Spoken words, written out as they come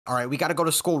All right, we got to go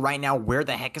to school right now. Where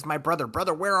the heck is my brother?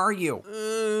 Brother, where are you?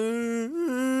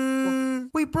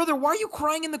 Wait, brother, why are you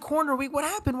crying in the corner? Wait, what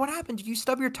happened? What happened? Did you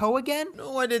stub your toe again?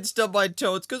 No, I didn't stub my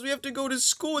toe. It's because we have to go to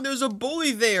school and there's a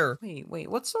bully there.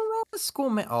 Wait, what's so wrong with school,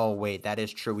 man? Oh, wait, that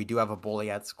is true. We do have a bully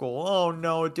at school. Oh,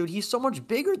 no, dude, he's so much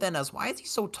bigger than us. Why is he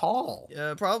so tall?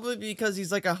 Yeah, probably because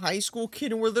he's like a high school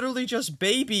kid and we're literally just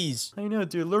babies. I know,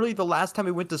 dude. Literally, the last time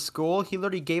we went to school, he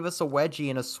literally gave us a wedgie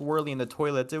and a swirly in the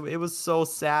toilet. It was so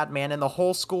sad, man, and the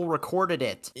whole school recorded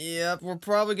it. Yep, we're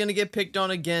probably gonna get picked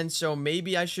on again, so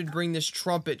maybe I should bring this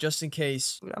trumpet just in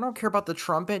case. Dude, I don't care about the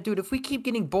trumpet. Dude, if we keep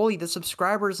getting bullied, the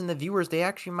subscribers and the viewers, they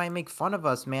actually might make fun of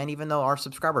us, man, even though our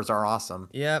subscribers are awesome.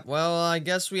 Yep, well, I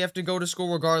guess we have to go to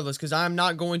school regardless, because I'm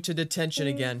not going to detention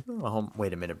again. Oh,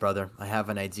 wait a minute, brother. I have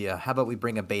an idea. How about we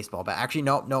bring a baseball bat? Actually,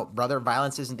 no, brother.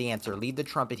 Violence isn't the answer. Leave the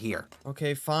trumpet here.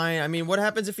 Okay, fine. I mean, what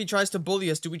happens if he tries to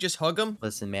bully us? Do we just hug him?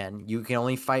 Listen, man, you can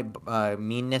only fight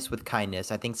meanness with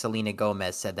kindness. I think Selena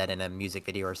Gomez said that in a music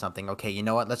video or something. Okay, you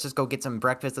know what? Let's just go get some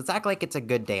breakfast. Let's act like it's a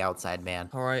good day outside, man.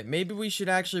 Alright, maybe we should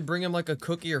actually bring him like a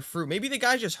cookie or fruit. Maybe the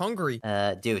guy's just hungry.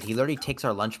 Dude, he literally takes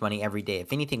our lunch money every day.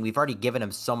 If anything, we've already given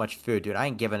him so much food, dude. I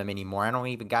ain't giving him any more. I don't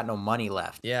even got no money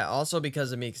left. Yeah, also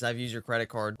because of me, because I've used your credit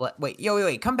card.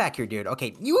 Wait, come back here, dude.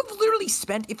 Okay, you have literally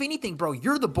spent, if anything, bro,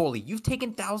 you're the bully. You've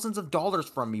taken thousands of dollars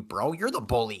from me, bro. You're the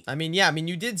bully. I mean,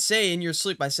 you did say in your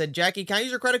sleep, I said, Jackie, can I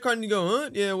use your credit card? And you go, huh?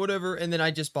 Yeah, whatever. And then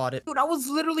I just bought it. Dude, I was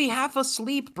literally half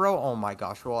asleep, bro. Oh my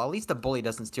gosh. Well, at least the bully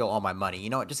doesn't steal all my money. You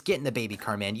know what? Just get in the baby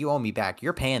car, man. You owe me back.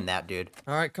 You're paying that, dude.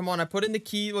 Alright, come on. I put in the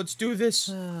key. Let's do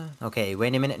this. Okay,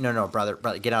 wait a minute. No, brother,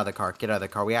 get out of the car. Get out of the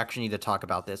car. We actually need to talk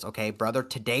about this, okay? Brother,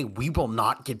 today we will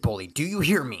not get bullied. Do you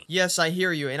hear me? Yes, I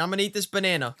hear you. And I'm gonna eat this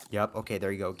banana. Yep, okay,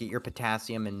 there you go. Get your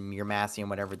potassium and your massium,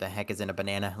 whatever the heck is in a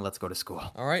banana, and let's go to school.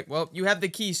 Alright, well, you have the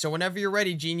key, so whenever you're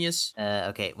ready, genius.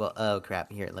 Okay, well, oh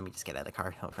crap. Here, let me just get out of the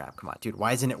car. Oh crap, come on. Dude,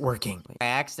 why isn't it working? I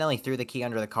accidentally threw the key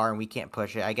under the car and we can't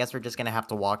push it. I guess we're just gonna have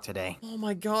to walk today. Oh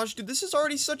my gosh, dude, this is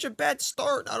already such a bad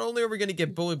start. Not only are we gonna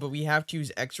get bullied, but we have to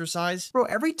use exercise. Bro,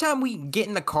 every time we get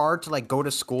in the car to like go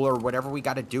to school or whatever we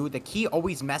gotta do, the key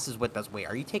always messes with us. Wait,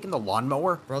 are you taking the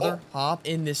lawnmower? Brother, hop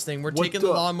in this thing. We're taking the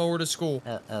lawnmower to school.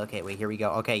 Okay, wait, here we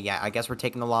go. Okay, yeah, I guess we're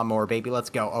taking the lawnmower, baby. Let's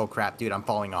go. Oh crap, dude, I'm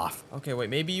falling off. Okay, wait,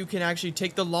 maybe you can actually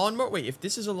take the lawnmower. Wait, if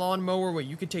this is a lawnmower, wait,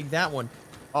 you could take that one.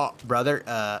 Oh,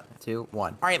 brother, 2,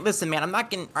 1. All right, listen, man, all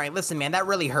right, listen, man, that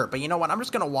really hurt, but you know what? I'm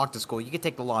just gonna walk to school. You can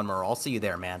take the lawnmower. I'll see you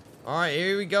there, man. All right,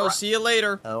 here we go. See you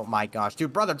later. Oh my gosh,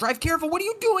 dude, brother, drive careful. What are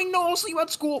you doing? No, I'll see you at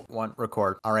school. 1,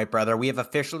 record. All right, brother, we have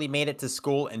officially made it to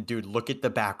school, and dude, look at the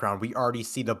background. We already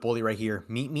see the bully right here.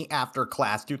 Meet me after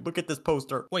class, dude. Look at this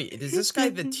poster. Wait, is this guy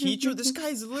the teacher? This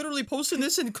guy's literally posting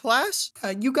this in class?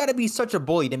 You gotta be such a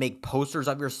bully to make posters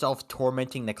of yourself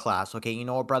tormenting the class. Okay, you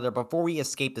know what, brother? Before we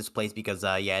escape this place, because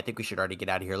yeah, I think we should already get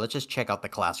out of here. Let's just check out the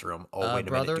classroom. Oh, wait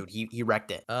a minute, dude. He wrecked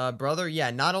it. Brother,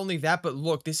 yeah, not only that, but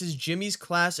look, this is Jimmy's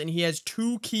class, and he has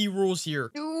 2 key rules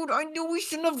here. Dude, I knew we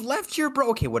shouldn't have left here, bro.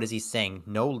 Okay, what is he saying?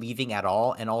 No leaving at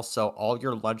all, and also all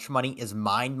your lunch money is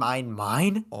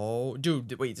mine. Oh,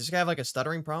 dude, wait, does this guy have like a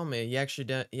stuttering problem? He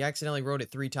accidentally wrote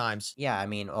it 3 times. Yeah, I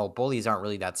mean, bullies aren't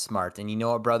really that smart. And you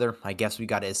know what, brother? I guess we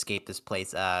gotta escape this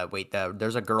place. Wait,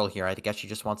 there's a girl here. I guess she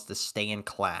just wants to stay in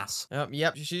class.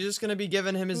 Yep, she's just gonna be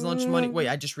giving him his lunch money. Wait,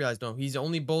 I just realized, no, he's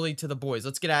only bullied to the boys.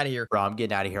 Let's get out of here. Bro, I'm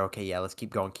getting out of here. Okay, yeah, let's keep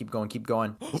going.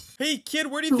 Hey, kid,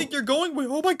 where do you think you're going? Wait,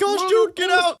 oh my gosh, dude, get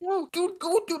out. Oh,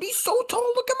 dude, he's so tall.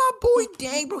 Look at my boy.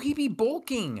 Dang, bro, he be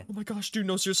bulking. Oh my gosh, dude,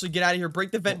 no, seriously, get out of here.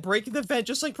 Break the vent,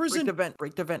 just like prison.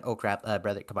 Break the vent. Oh, crap.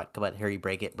 Brother, come on. Hurry,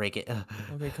 break it.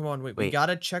 Okay, come on, wait. We got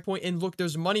a checkpoint, and look,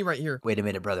 there's money right here. Wait a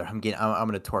minute, brother. I'm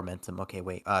gonna torment him. Okay,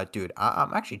 wait. Dude,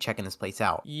 I'm actually checking this place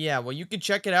out. Yeah, well, you can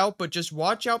check it out, but just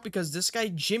watch out because this guy,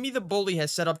 Jimmy the bully,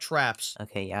 has set up traps.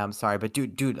 Okay, yeah, I'm sorry, but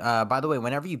dude, by the way,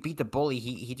 whenever you beat the bully,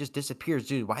 he just disappears.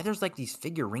 Dude, why there's like these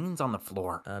figurines on the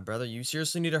floor? Brother, you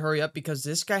seriously need to hurry up because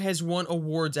this guy has won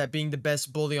awards at being the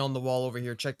best bully on the wall over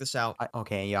here. Check this out.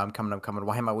 Okay, yeah, I'm coming.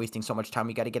 Why am I wasting so much time?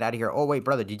 We gotta get out of here. Oh, wait,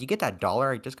 brother, did you get that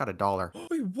 $1? I just got $1.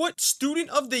 Wait, what? Student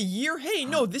of the year? Hey,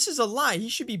 no, this is a lie. He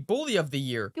should be bully of the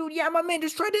year. Dude, yeah, my man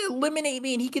just tried to eliminate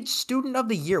me and he gets student of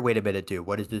the year. Wait a minute, dude.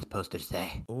 What does this poster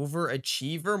say?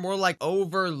 Overachiever? More like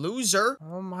over loser.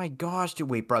 Oh my gosh, dude.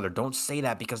 Wait, brother, don't say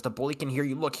that because the bully can hear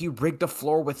you. Look, he rigged the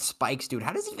floor with spikes, dude.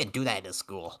 How does he even do that in his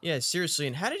school? Yeah, seriously.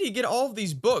 And how did he get all of these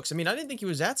these books. I mean, I didn't think he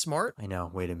was that smart. I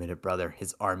know. Wait a minute, brother.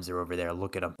 His arms are over there.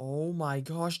 Look at him. Oh my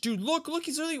gosh, dude, look,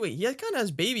 he's really, wait, he kind of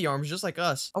has baby arms just like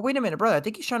us. Oh, wait a minute, brother. I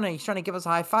think he's trying to give us a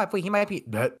high five. Wait, he might be.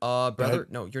 Brother,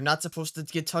 no, you're not supposed to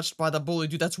get touched by the bully,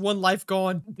 dude. That's one life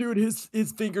gone. Dude, his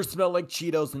fingers smell like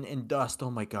Cheetos and dust.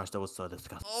 Oh my gosh, that was so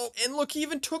disgusting. Oh, and look, he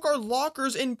even took our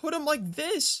lockers and put them like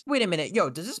this. Wait a minute, yo,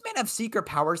 does this man have secret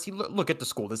powers? Look at the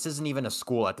school. This isn't even a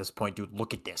school at this point, dude.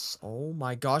 Look at this. Oh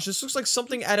my gosh, this looks like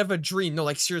something out of a dream. No,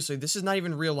 like seriously, this is not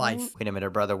even real life. Wait a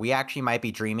minute, brother. We actually might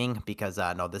be dreaming because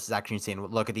no, this is actually insane.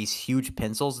 Look at these huge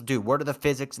pencils, dude. What are the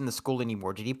physics in the school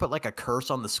anymore? Did he put like a curse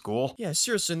on the school? Yeah,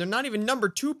 seriously, and they're not even number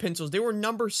 2 pencils. They were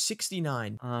number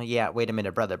 69. Yeah. Wait a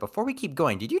minute, brother. Before we keep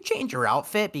going, did you change your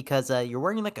outfit because you're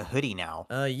wearing like a hoodie now?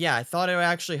 Yeah, I thought it would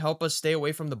actually help us stay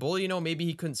away from the bully. You know, maybe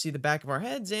he couldn't see the back of our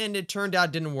heads, and it turned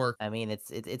out didn't work. I mean,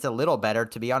 it's a little better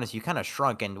to be honest. You kind of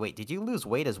shrunk, and wait, did you lose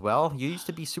weight as well? You used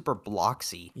to be super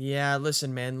bloxy. Yeah,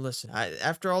 listen, man, listen.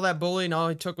 After all that bullying, all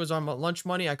it took was our lunch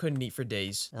money. I couldn't eat for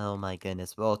days. Oh my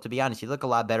goodness. Well, to be honest, you look a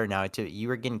lot better now too. You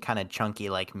were getting kind of chunky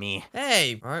like me.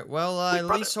 Hey, all right. Well, at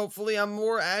brother. least hopefully I'm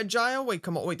more agile. Wait,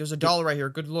 come on. Wait, there's a dollar right here.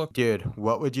 Good look. Dude,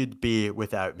 what would you be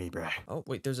without me, bruh? Oh,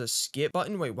 wait, there's a skip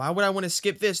button. Wait, why would I want to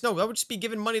skip this? No, that would just be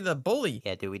giving money to the bully.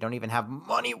 Yeah, dude, we don't even have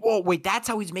money. Whoa, wait, that's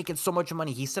how he's making so much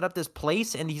money. He set up this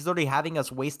place and he's literally having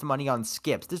us waste money on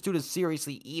skips. This dude is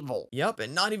seriously evil. Yep,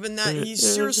 and not even that. He's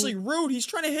seriously rude. He's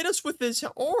trying to hit us with his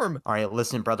arm. All right,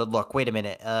 listen, brother. Look, wait a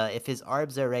minute. If his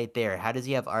arms are right there, how does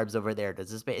he have arms over there?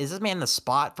 Is this man the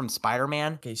Spot from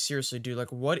Spider-Man? Okay, seriously, dude.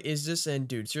 Like, what is this? And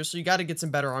dude, seriously, you got to get some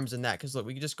better arms than that. Because look,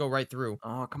 we can just go right through.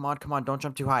 Oh, come on. Don't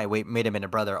jump too high. Wait a minute,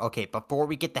 brother. Okay, before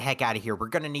we get the heck out of here, we're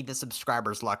gonna need the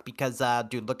subscribers luck because,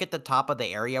 dude, look at the top of the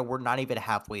area. We're not even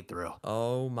halfway through.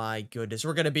 Oh my goodness,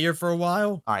 we're gonna be here for a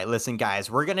while. All right, listen, guys,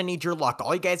 we're gonna need your luck.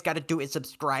 All you guys got to do is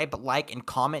subscribe, like, and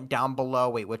comment down below.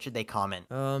 Wait, what should they comment?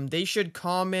 They should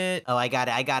comment. Oh, I got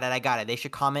it. They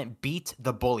should comment beat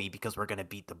the bully because we're gonna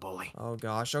beat the bully. Oh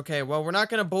gosh. Okay. Well, we're not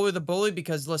gonna bully the bully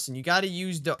because listen, you got to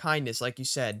use the kindness, like you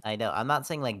said. I know. I'm not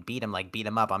saying like beat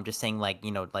him up. I'm just saying like,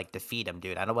 like defeat him,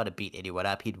 dude. I don't want to beat anyone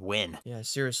up. He'd win. Yeah,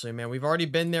 seriously, man. We've already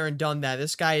been there and done that.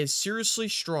 This guy is seriously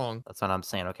strong. That's what I'm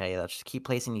saying. Okay, let's just keep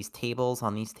placing these tables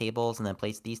on these tables and then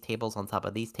place these tables on top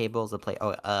of these tables and play.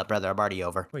 Oh, brother, I'm already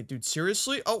over. Wait, dude,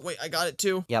 seriously? Oh, wait, I got it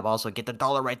too. Yep, also get the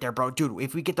dollar right there, bro. Dude,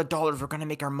 if we get the dollars, we're gonna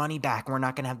make our money back. We're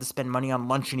not gonna have to spend money on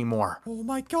lunch anymore. Oh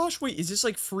my gosh, wait, is this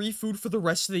like free food for the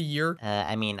rest of the year?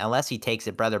 I mean, unless he takes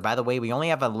it, brother. By the way, we only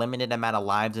have a limited amount of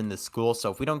lives in the school,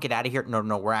 so if we don't get out of here, no,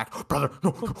 brother,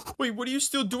 no. Wait, what are you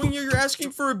still doing here? You're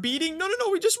asking for a beating? No,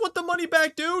 we just want the money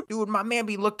back, dude. Dude, my man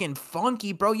be looking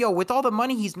funky, bro. Yo, with all the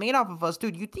money he's made off of us,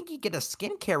 dude, you think he'd get a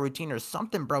skincare routine or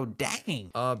something, bro?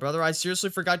 Dang. Brother, I seriously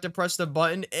forgot to press the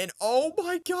button, and oh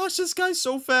my gosh, this guy's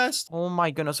so fast. Oh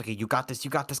my goodness. Okay, you got this.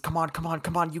 Come on.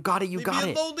 You got it.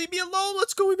 Leave me alone.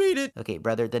 Let's go. We made it. Okay,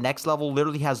 brother, the next level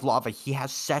literally has lava. He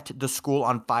has set the school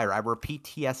on fire. I repeat,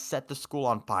 he has set the school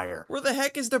on fire. Where the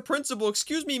heck is the principal?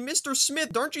 Excuse me, Mr.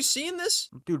 Smith. Aren't you seeing this?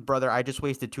 Dude, brother, I just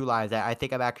wasted 2 lives. I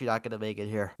think I'm actually not gonna make it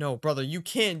here. No, brother, you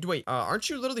can't. Wait, aren't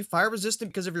you literally fire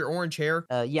resistant because of your orange hair?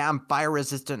 Yeah, I'm fire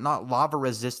resistant, not lava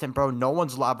resistant, bro. No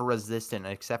one's lava resistant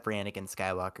except for Anakin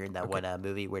Skywalker in that one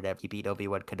movie where he beat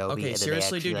Obi-Wan Kenobi. Okay,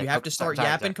 seriously, dude, you have to start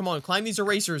yapping. Come on, climb these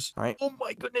erasers. All right. Oh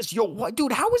my goodness, yo, what,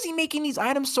 dude? How is he making these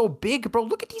items so big, bro?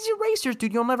 Look at these erasers,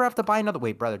 dude. You'll never have to buy another.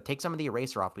 Wait, brother, take some of the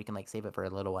eraser off. We can like save it for a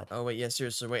little one. Oh wait, yeah,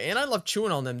 seriously, wait. And I love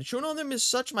chewing on them. Chewing on them is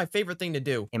such my favorite thing to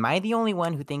do. Am I the only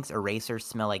one who thinks erasers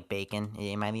smell like bacon?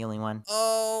 Am I the only one?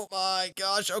 Oh my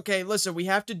gosh. Okay, listen, we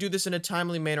have to do this in a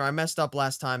timely manner. I messed up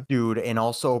last time. Dude, and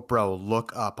also, bro,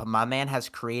 look up. My man has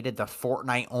created the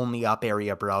Fortnite only up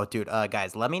area, bro. Dude,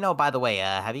 guys, let me know, by the way,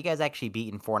 have you guys actually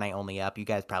beaten Fortnite only up? You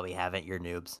guys probably haven't. You're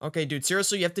noobs. Okay, dude,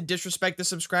 seriously, you have to disrespect the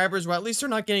subscribers. Well, at least they're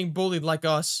not getting bullied like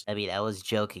us. I mean, I was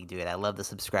joking, dude. I love the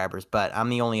subscribers, but I'm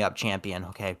the only up champion.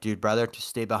 Okay, dude, brother, just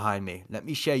stay behind me. Let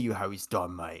me show you how he's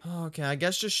done, mate. Okay, I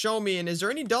guess just show me. And is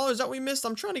there any dollars that we missed?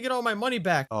 I'm trying to get all my money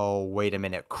back. Oh, wait a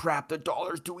minute. Crap, the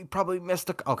dollars. Dude, we probably missed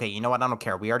a... Okay, you know what? I don't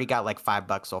care. We already got like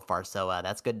 $5 so far, so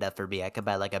that's good enough for me. I could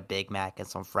buy like a Big Mac and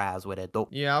some fries with it.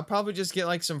 Yeah, I'll probably just get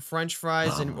like some French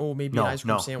fries and maybe an ice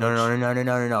cream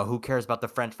sandwich. No. Who cares about the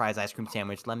French fries ice cream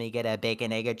sandwich? Let me get a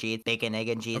bacon, egg, and cheese. Bacon, egg,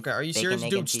 and cheese. Okay, are you bacon, serious?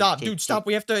 Egg, Dude, stop. Dude, stop.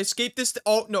 We have to escape this.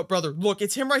 Oh, no, brother. Look,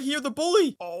 it's him right here, the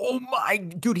bully. Oh my...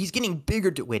 Dude, he's getting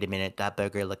bigger. Wait a minute. That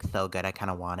burger looks so good. I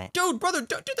kind of want it. Dude, brother.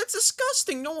 Dude, that's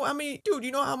disgusting. No, I mean, dude,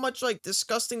 you know how much, like,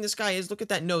 disgusting this guy is? Look at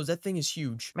that nose. That thing is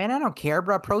huge. Man, I don't care,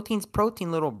 bro. Protein's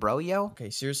protein, little bro, yo. Okay,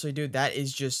 seriously, dude,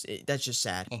 that's just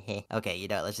sad. Okay, you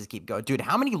know, let's just keep going. Dude,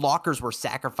 how many lockers were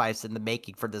sacrificed in the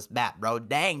making for this map, bro?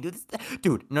 Dang, dude.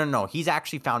 Dude, no. He's actually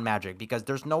actually found magic because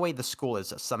there's no way the school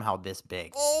is somehow this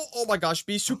big. Oh my gosh,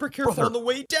 be super careful Brother. on the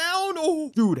way down.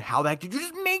 Oh. Dude, how the heck did you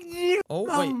just make this? Oh,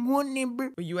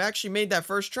 wait. But you actually made that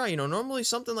first try. You know, normally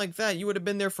something like that, you would have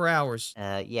been there for hours.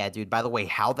 Yeah, dude, by the way,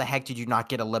 how the heck did you not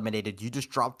get eliminated? You just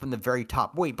dropped from the very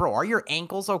top. Wait, bro, are your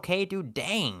ankles okay, dude?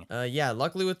 Dang. Yeah,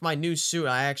 luckily with my new suit,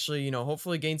 I actually, you know,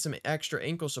 hopefully gained some extra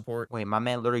ankle support. Wait, my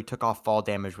man literally took off fall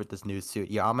damage with this new suit.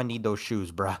 Yeah, I'm gonna need those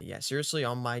shoes, bruh. Yeah, seriously,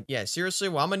 seriously,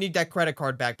 well, I'm gonna need that credit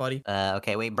card back, buddy.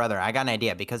 Okay, wait, brother, I got an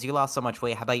idea. Because you lost so much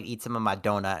weight, how about you eat some of my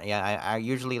donut? Yeah, I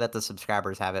usually let the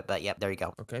subscribers have it, but yep, there you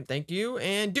go. Okay, thank you.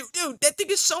 And dude, that thing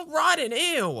is so rotten.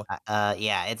 Ew.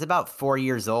 Yeah, it's about 4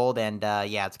 years old, and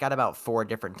yeah, it's got about 4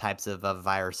 different types of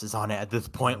viruses on it at this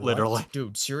point, What? literally.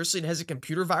 Dude, seriously, it has a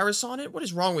computer virus on it? What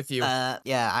is wrong with you?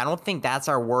 Yeah, I don't think that's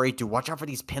our worry, dude. Watch out for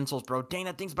these pencils, bro. Dang,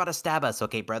 that thing's about to stab us.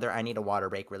 Okay, brother, I need a water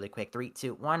break really quick. 3,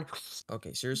 2, 1.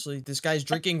 Okay, seriously, this guy's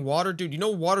drinking water? Dude, you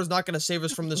know water's not gonna save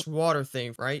us from this water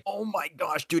thing, right? Oh my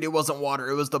gosh, dude, it wasn't water.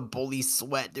 It was the bully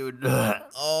sweat, dude. Ugh.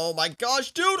 Oh my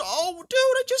gosh, dude. Oh, dude,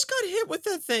 I just got hit with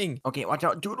that thing. Okay, watch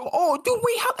out, dude. Oh, dude,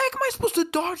 wait, how the heck am I supposed to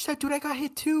dodge that, dude? I got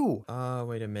hit too.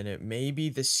 Wait a minute. Maybe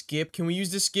the skip. Can we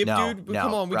use the skip, No, dude? no,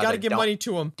 Come on, we brother, gotta give don't. money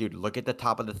to him. Dude, look at the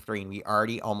top of the screen. We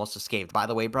already almost escaped. By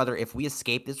the way, brother, if we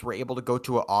escape this, we're able to go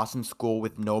to an awesome school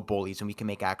with no bullies, and we can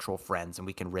make actual friends, and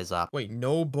we can rizz up. Wait,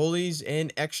 no bullies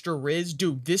and extra riz?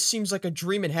 Dude, this seems like a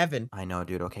dream in heaven. I know,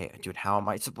 dude. Okay, dude, how am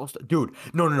I supposed to? Dude,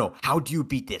 no. How do you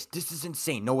beat this? This is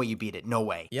insane. No way you beat it. No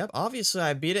way. Yep, obviously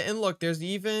I beat it. And look, there's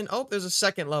even... Oh, there's a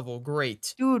second level.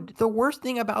 Great. Dude, the worst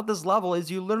thing about this level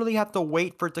is you literally have to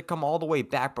wait for it to come all the way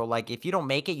back, bro. Like, if you don't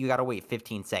make it, you gotta wait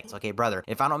 15 seconds. Okay, brother,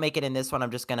 if I don't make it in this one,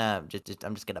 I'm just gonna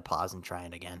pause and try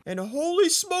it again. And holy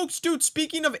smokes, dude,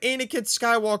 speaking of Anakin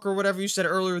Skywalker, whatever you said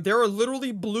earlier, there are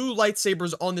literally blue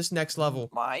lightsabers on this next level.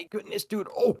 My goodness, dude.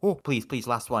 Oh, please,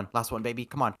 last one, baby.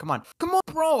 Come on,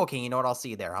 bro. Okay, you know what? I'll see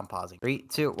you there. I'm pausing. 3,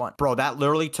 2, 1. Bro, that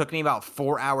literally took me about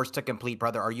 4 hours to complete,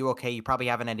 brother. Are you okay? You probably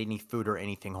haven't had any food or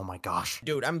anything. Oh my gosh.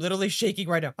 Dude, I'm literally shaking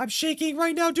right now. I'm shaking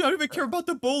right now, dude. I don't even care about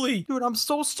the bully. Dude, I'm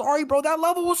so sorry, bro. That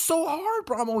level was so hard,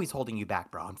 bro. I'm always holding you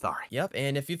back, bro. I'm sorry. Yep,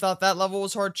 and if you thought that level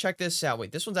was hard, check this out.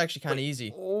 Wait, this one's actually kind of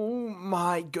easy. Oh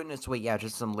my goodness. Wait, yeah,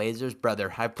 just some lasers,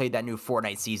 brother. I played that new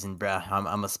Fortnite season, bruh.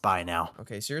 I'm a spy now.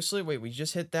 Okay, seriously? Wait, we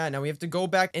just hit that. Now we have to go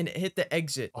back and hit the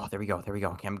exit. Oh, there we go.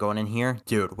 Okay, I'm going in here.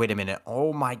 Dude, wait a minute.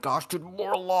 Oh my gosh, dude,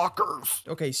 more lockers.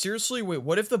 Okay, seriously? Wait,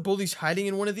 what if the bully's hiding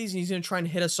in one of these and he's gonna try and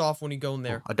hit us off when he go in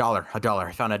there? A dollar.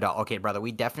 I found a dollar. Okay, brother,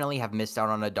 we definitely have missed out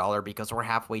on a dollar because we're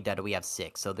halfway dead. We have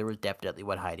 6, so there was definitely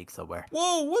one hiding somewhere.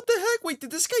 Whoa, what the heck? Wait,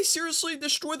 did this guy seriously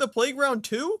destroy the playground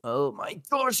too? Oh my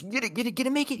gosh, get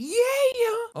it, make it.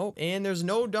 Yeah. Oh, and there's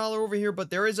no dollar over here, but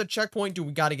there is a checkpoint. Dude,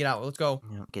 we gotta get out. Let's go.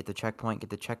 Yeah, get the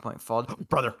checkpoint, fall.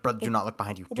 Brother, do not look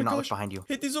behind you. Oh Do my not gosh. look behind you.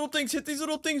 Hit these little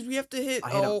things. We have to hit. I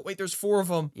hit 'em. Oh, wait, there's 4 of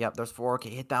them. Yep, there's 4. Okay,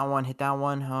 hit that one.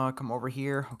 Come over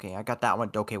here. Okay, I got that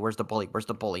one. Okay, where's the bully?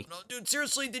 No, dude,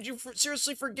 seriously, did you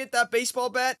seriously forget that baseball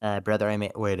bat? Brother,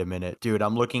 wait a minute. Dude,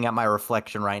 I'm looking at my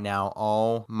reflection right now.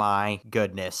 Oh my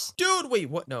goodness. Dude, wait,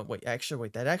 what? No, wait,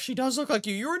 that actually does look like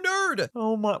you. You're a nerd.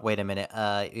 Oh my, wait a minute.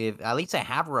 If at least I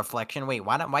have a reflection. Wait,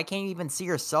 why can't you even see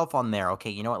yourself on there? Okay,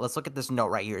 you know what? Let's look at this note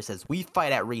right here. It says, "We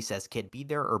fight at recess, kid. Be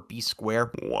there or be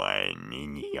square."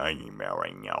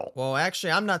 Well,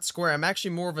 actually, I'm not square. I'm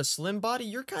actually more of a slim body.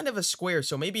 You're kind of a square,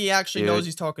 so maybe he actually Dude. knows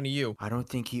he's talking to you. I don't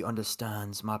think he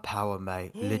understands my power,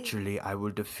 mate. Literally, I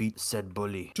will defeat said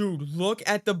bully. Dude, look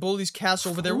at the bully's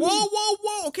castle over there. Whoa.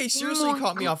 Okay, seriously, he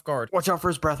caught me off guard. Watch out for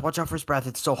his breath.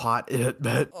 It's so hot.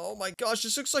 Oh my gosh,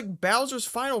 this looks like Bowser's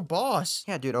final boss.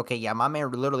 Yeah, dude. Okay, yeah, my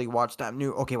man literally watched that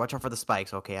new. Okay, watch out for the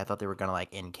spikes. Okay, I thought they were gonna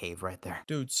like in cave right there.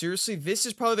 Dude, seriously, this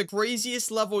is probably the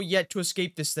craziest level yet to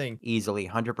escape this thing. Easily,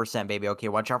 100%, baby. Okay,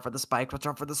 watch out for the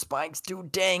spikes.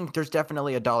 Dude, dang. There's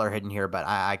definitely a dollar hidden here, but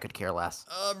I could care less.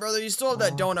 Brother, you still have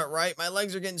that donut, right? My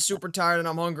legs are getting super tired and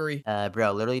I'm hungry.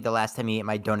 Bro, literally the last time you ate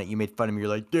my donut, you made fun of me. You're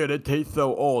like, dude, it tastes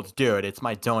so old. Dude, it's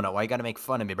my donut. Why you gotta make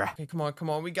fun of me, bro? Okay, come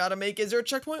on. We gotta make. Is there a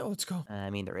checkpoint? Oh, let's go. I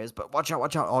mean, there is, but watch out.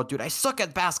 Oh, dude, I suck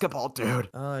at basketball, dude.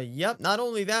 Yep. Not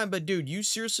only that, but dude, you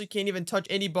seriously can't even touch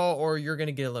any ball or you're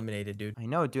gonna get eliminated, dude. I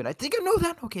know, dude. I think I know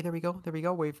that. Okay, there we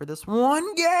go. Wait for this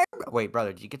one game. Wait,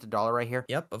 brother, did you get the dollar right here?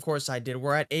 Yep, of course I did.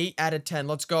 We're at 8 out of 10.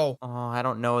 Let's go. Oh, I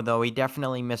don't know, though. He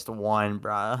definitely missed one,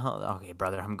 bro. Okay,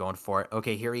 brother, I'm going for it.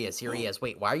 Okay, here he is.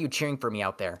 Wait, why are you cheering for me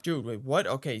out there? Dude, wait, what?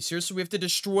 Okay, seriously, we have to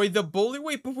destroy the bully?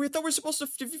 Wait, but we thought we were supposed to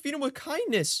defeat him with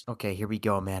kindness. Okay, here we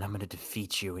go, man. I'm gonna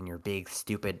defeat you in your big,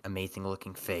 stupid,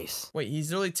 amazing-looking face. Wait, he's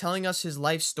literally telling us his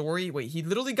life story? Wait, he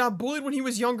literally got bullied when he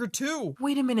was younger, too.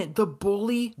 Wait a minute, the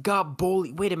bully got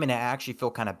bullied. Wait a minute, I actually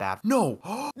feel kind of bad. No!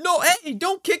 No, hey,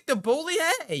 don't kick the bully,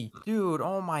 hey! Dude, Dude,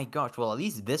 oh my gosh. Well, at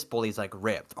least this bully's like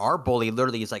ripped. Our bully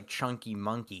literally is like chunky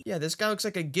monkey. Yeah, this guy looks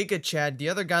like a Giga Chad. The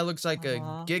other guy looks like a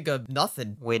Aw. Giga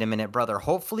nothing. Wait a minute, brother.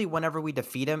 Hopefully, whenever we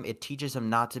defeat him, it teaches him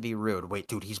not to be rude. Wait,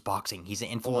 dude, he's boxing. He's an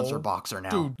influencer Oh, boxer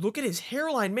now. Dude, look at his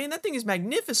hairline, man. That thing is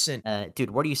magnificent.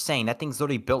 Dude, what are you saying? That thing's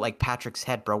literally built like Patrick's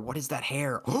head, bro. What is that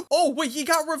hair? Oh, wait, he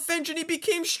got revenge and he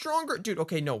became stronger. Dude,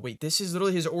 okay, no, wait. This is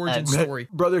literally his origin story.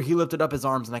 Brother, he lifted up his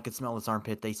arms and I could smell his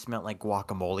armpit. They smelled like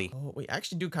guacamole. Oh, wait, I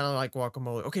actually do kind of like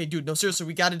guacamole. Okay, dude, no, seriously,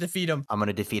 we gotta defeat him. I'm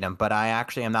gonna defeat him, but I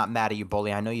actually am not mad at you,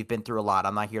 bully. I know you've been through a lot.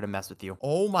 I'm not here to mess with you.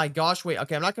 Oh my gosh, wait,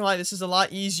 okay, I'm not gonna lie, this is a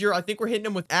lot easier. I think we're hitting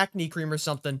him with acne cream or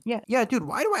something. Yeah, dude,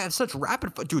 why do I have such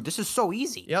rapid dude, this is so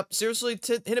easy. Yep, seriously,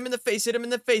 hit him in the face, hit him in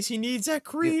the face. He needs that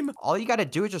cream. All you gotta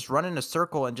do is just run in a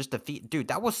circle and just defeat. Dude,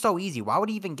 that was so easy. Why would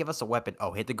he even give us a weapon?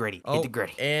 Oh, hit the gritty. Hit the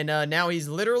gritty. And now he's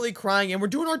literally crying, and we're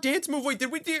doing our dance move. Wait,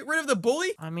 did we get rid of the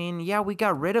bully? I mean, yeah, we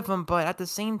got rid of him, but at the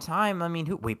same time, I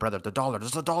mean, wait, brother, the dollar.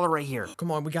 There's a dollar right here.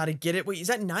 Come on, we gotta get it. Wait, is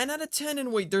that 9 out of 10?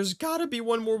 And wait, there's gotta be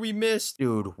one more we missed.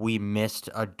 Dude, we missed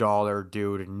a dollar,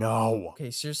 dude. No.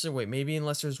 Okay, seriously, wait, maybe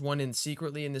unless there's one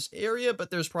secretly in this area,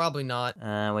 but there's probably not.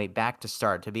 Wait, back to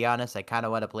start. To be honest, I kind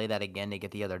of want to play that again to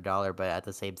get the other dollar, but at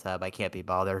the same time, I can't be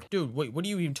bothered. Dude, wait, what are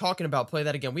you even talking about? Play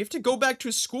that again. We have to go back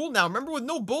to school now. Remember, with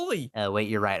no bully. Wait,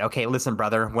 you're right. Okay, listen,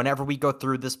 brother. Whenever we go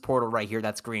through this portal right here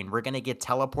that's green, we're gonna get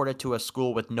teleported to a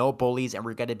school with no bullies, and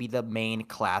we're gonna be the main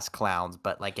class clowns,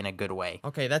 but like in a good way.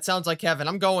 Okay, that sounds like Kevin.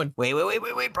 I'm going. Wait,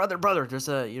 brother. There's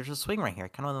a swing right here. I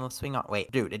kind of want to swing on.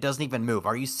 Wait, dude, it doesn't even move.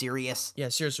 Are you serious? Yeah,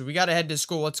 seriously, we gotta head to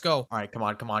school. Let's go. All right, come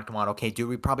on. Okay, dude,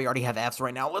 we probably already have Fs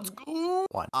right now. Let's go.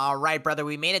 One. All right, brother,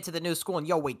 we made it to the new school, and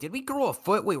yo, wait, did we grow a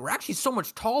foot? Wait, we're actually so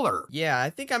much taller. Yeah, I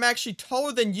think I'm actually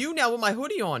taller than you now with my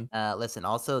hoodie on. Listen,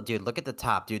 also, dude, look at the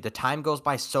top, dude. The time goes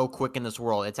by so quick in this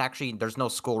world. It's actually, there's no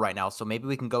school right now, so maybe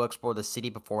we can go explore the city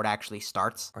before it actually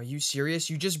starts. Are you serious?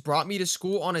 You just brought me to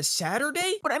school on a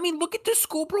Saturday? But I mean, look at this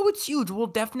school, bro. It's huge. We'll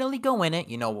definitely go in it.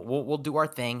 You know, we'll do our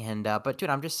thing. And, but dude,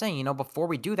 I'm just saying, you know, before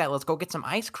we do that, let's go get some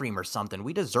ice cream or something.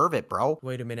 We deserve it, bro.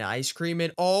 Wait a minute, ice cream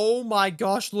and oh my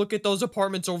gosh, look at those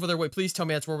apartments over there. Wait, please tell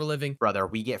me that's where we're living. Brother,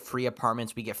 we get free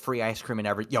apartments, we get free ice cream and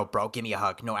everything. Yo, bro, give me a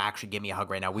hug. No, actually, give me a hug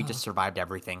right now. We just survived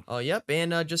everything. Oh, yep,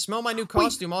 and just smell my new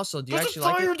costume also. Do you actually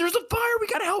like it? There's a fire. We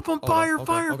gotta help him. Fire.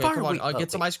 Fire. Come on, Wait,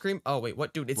 get some ice cream. Oh, wait,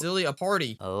 what, dude? It's literally a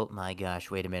party. Oh my gosh,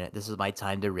 wait a minute. This is my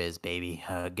time to riz, baby.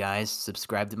 Guys,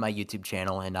 subscribe to my YouTube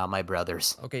channel and not my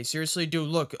brother's. Okay, seriously, dude,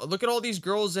 look at all these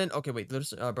girls and okay, wait,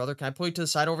 brother, can I pull you to the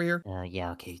side over here?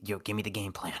 Yeah, okay. Yo, give me the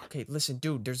game plan. Okay, listen,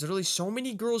 dude, there's literally so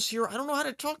many girls here. I don't know how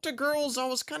to talk to girls. I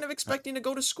was kind of expecting to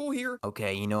go to school here.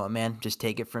 Okay, you know what, man? Just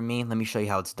take it from me. Let me show you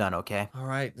how it's done, okay? All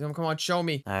right, come on, show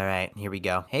me. All right, here we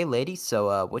go. Hey, ladies,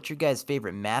 so, what's your guys'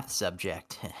 favorite math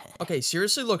subject? Okay,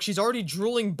 seriously, look, she's already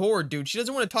drooling bored, dude. She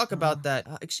doesn't want to talk about that.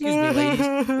 Excuse me,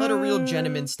 ladies. Let a real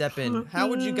gentleman step in. How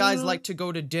would you guys like to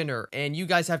go to dinner? And you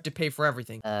guys have to pay for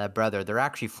everything. Brother, they're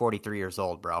actually 43 years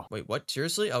old, bro. Wait, what?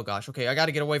 Seriously? Oh, gosh. Okay, I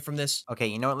gotta get away from this. Okay,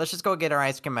 you know what? Let's just go get our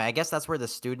ice cream. I guess that's where the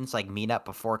students, like, meet up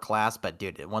before class. But,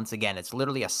 dude, once again, it's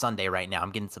literally a Sunday right now.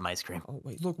 I'm getting some ice cream. Oh,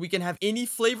 wait, look, we can have any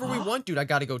flavor we want. Dude, I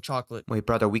gotta go chocolate. Wait,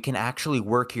 brother, we can actually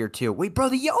work here, too. Wait,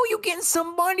 brother, yo, you getting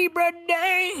some money, bro?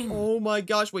 Dang! Oh, my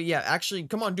gosh. Wait, yeah, actually,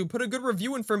 come on, dude, put a good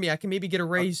review in for me. I can maybe get a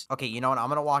raise. Okay, you know what? I'm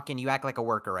gonna walk in. You act like a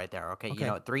worker right there, okay? Okay. You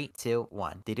know what? 3, 2,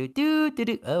 1.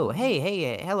 Do-do-do-do-do. Oh,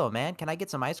 hey, hello, man. Can I get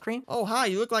some ice cream? Oh, hi,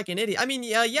 you look like an idiot. I mean,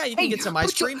 yeah, you can get some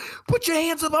ice cream. Put your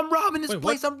hands up. I'm robbing this Wait,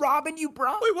 place. what? I'm robbing you,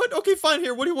 bro. Wait, what? Okay, fine,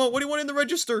 here. What do you want? What do you want in the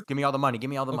register? Give me all the money.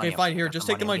 Okay, fine, here. Just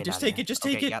take the money. Just take it. Just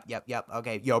take it. Yep.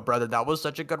 Okay, yo, brother, that was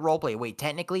such a good roleplay. Wait,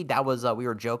 technically, that was, we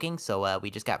were joking, so, we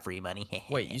just got free money.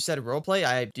 Wait, you said roleplay?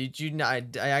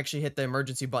 I actually hit the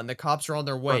emergency button. The cops are on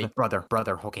their way. Brother.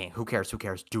 Okay, who cares?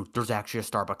 Dude, there's actually a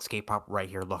Starbucks K-pop right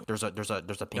here. Look, there's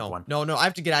a pink one. No, I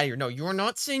have to get out of here. No, you're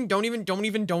not saying. Don't even.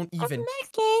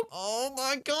 Oh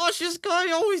my gosh, this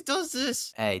guy always does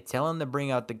this. Hey, tell him to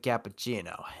bring out the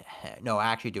cappuccino. No,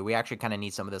 actually, dude, we actually kind of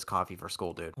need some of this coffee for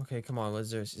school, dude. Okay, come on.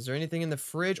 Is there anything in the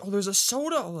fridge? Oh, there's a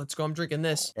soda. Oh, let's go. I'm drinking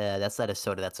this. That's not a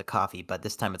soda, that's a coffee, but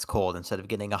this time it's cold instead of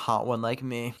getting a hot one like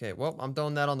me. Okay, well, I'm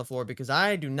throwing that on the floor because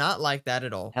I do not like that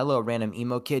at all. Hello, random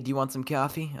emo kid. Do you want some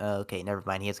coffee? Okay, never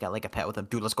mind. He has got like a pet with him.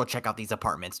 Dude, let's go check out these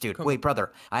apartments, dude. Wait,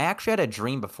 brother. I actually had a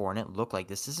dream before and it looked like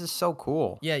this. This is so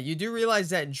cool. Yeah, you do realize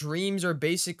that dreams are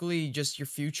basically just your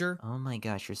future? Oh my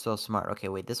gosh, you're so smart. Okay,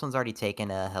 wait, this one's already taken.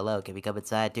 Hello, can we come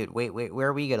inside? Dude, wait, where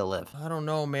are we gonna live? I don't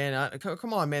know, man.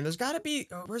 Come on, man. There's gotta be...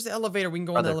 where's the elevator? We can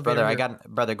go on the elevator.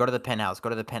 Brother, go to the penthouse. Go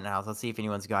to the penthouse. Let's see if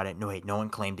anyone's got it. No, wait, no one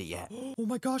claimed it yet. Oh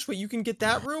my gosh, wait, you can get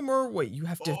that room? Or wait, you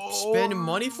have to spend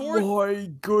money for it? My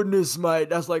goodness, mate.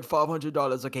 That's like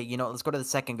 $500. Okay, you know, let's go to the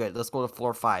second good. Let's go to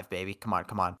floor 5, baby. Come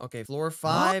on. Okay, floor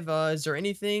floor 5. Is there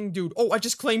anything? Dude, oh, I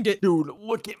just claimed it. Dude,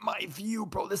 look at my view,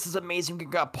 bro. This is amazing. We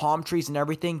got palm trees and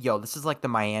everything. Yo, this is like the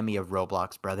Miami of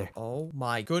Roblox, brother. Oh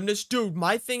my goodness, dude,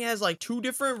 my thing has like 2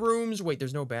 different rooms. Wait,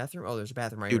 there's no bathroom? Oh, there's a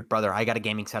bathroom right here. Dude, brother, I got a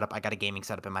gaming setup. I got a gaming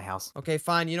setup in my house. Okay,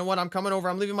 fine. You know what? I'm coming over.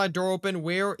 I'm leaving my door open.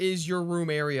 Where is your room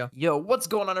area? Yo, what's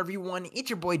going on, everyone? It's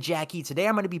your boy Jackie. Today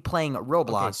I'm going to be playing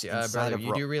Roblox. Okay, brother,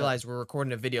 you do realize we're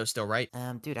recording a video still, right?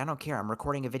 Dude, I don't care. I'm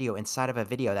recording a video inside of a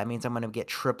video. That means I'm going to get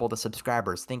triple the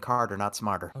subscribers. Think harder, not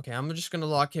smarter. Okay, I'm just gonna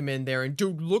lock him in there. And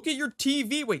dude, look at your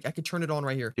TV. Wait, I could turn it on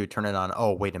right here. Dude, turn it on.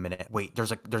 Oh, wait a minute. Wait,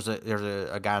 there's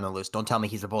a guy on the loose. Don't tell me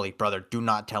he's a bully, brother. Do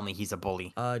not tell me he's a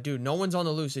bully. Dude, no one's on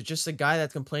the loose. It's just a guy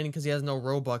that's complaining because he has no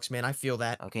Robux, man. I feel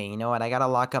that. Okay, you know what? I gotta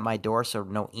lock up my door so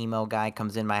no emo guy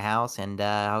comes in my house. And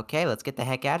okay, let's get the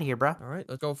heck out of here, bro. All right,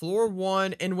 let's go floor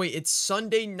 1. And wait, it's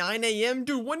Sunday 9 a.m.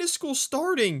 Dude, when is school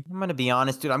starting? I'm gonna be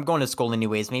honest, dude. I'm going to school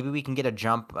anyways. Maybe we can get a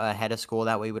jump ahead of school.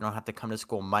 That way we don't have to come to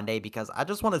school Monday because I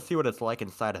just want to see what it's like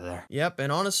inside of there. Yep,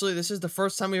 and honestly, this is the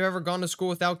first time we've ever gone to school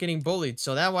without getting bullied.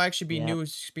 So that will actually be a new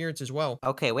experience as well.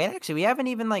 Okay, wait, actually, we haven't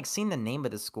even like seen the name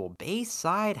of the school.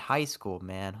 Bayside High School,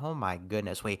 man. Oh my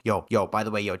goodness. Wait, yo, by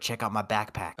the way, yo, check out my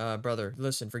backpack. Brother,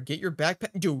 listen, forget your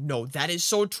backpack. Dude, no, that is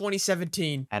so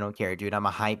 2017. I don't care, dude. I'm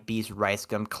a hype beast, rice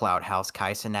gum, cloud house,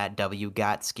 Kaisenat, W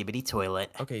got, skibbity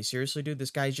toilet. Okay, seriously, dude,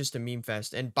 this guy's just a meme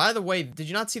fest. And by the way, did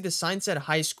you not see the sign said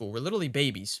high school? We're literally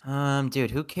babies.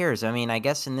 Dude, who cares? I mean, I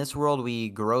guess in this world we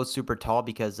grow super tall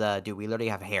because, dude, we literally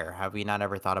have hair. Have we not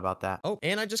ever thought about that? Oh,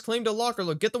 and I just claimed a locker.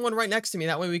 Look, get the one right next to me.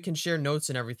 That way we can share notes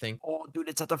and everything. Oh, dude,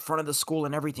 it's at the front of the school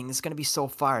and everything. This is gonna be so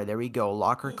fire. There we go.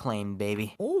 Locker claimed,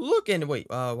 baby. Oh, look, and wait,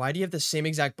 why do you have the same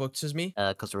exact books as me?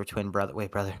 Cause we're twin brother.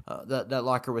 Wait, brother. That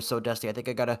locker was so dusty. I think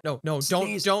I gotta. No,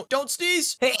 sneeze. don't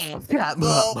sneeze. Hey,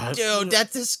 oh, dude,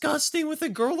 that's disgusting with a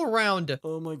girl around.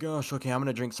 Oh my gosh. Okay, I'm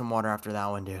gonna drink some water after that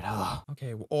one, dude.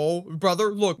 Okay. Oh,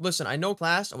 brother, look, listen. I know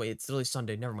class. Oh wait, it's literally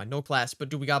Sunday. Never mind. No class. But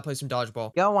dude, we gotta play some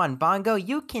dodgeball. Go on, Bongo.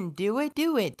 You can do it.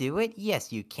 Do it. Do it.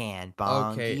 Yes, you can.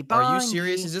 Bongy, Okay. bongy. Are you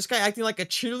serious? Is this guy acting like a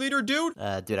cheerleader, dude?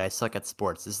 Dude, I suck at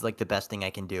sports. This is like the best thing I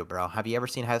can do, bro. Have you ever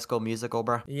seen High School Musical,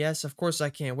 bro? Yes, of course I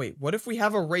can. Wait, what if we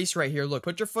have a race right here? Look,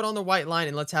 put your foot on the white line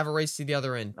and let's have a race to the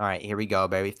other end. All right, here we go,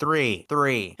 baby. Three.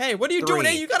 Hey, what are you doing?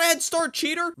 Hey, you got a head start,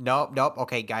 cheater. Nope.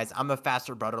 Okay, guys, I'm a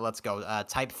faster brother. Let's go.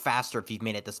 Type faster if you've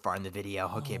made it this far in the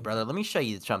video. Okay, brother, let me show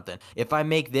you something. If I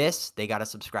make this, they gotta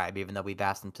subscribe, even though we've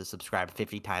asked them to subscribe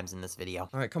 50 times in this video.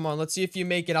 All right, come on. Let's see if you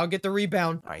make it. I'll get the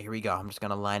rebound. All right, here we go. I'm just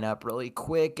gonna line up really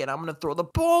quick, and I'm gonna throw the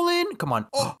ball in. Come on.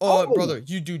 Brother,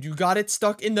 you got it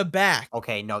stuck in the back.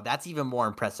 Okay, no, that's even more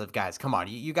impressive, guys. Come on,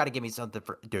 you gotta give me something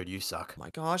for... Dude, you suck. Oh my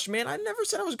gosh, man, I never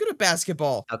said I was good at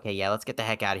basketball. Okay, yeah, let's get the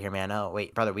heck out of here, man. Oh,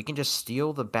 wait, brother, we can just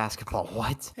steal the basketball.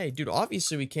 What? Hey, dude,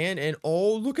 obviously we can. And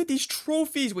oh, look at these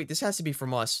trophies. Wait, this has to be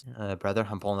from us. Brother,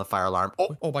 I'm pulling the fire alarm.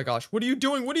 Oh my gosh, what are you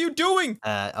doing? What are you doing?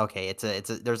 Okay,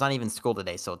 there's not even school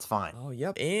today, so it's fine. Oh,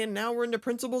 yep. And now we're in the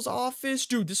principal's office.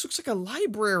 Dude, this looks like a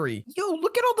library. Yo,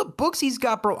 look at all the books he's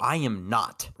got, bro. I am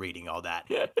not reading all that.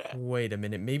 Wait a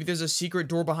minute. Maybe there's a secret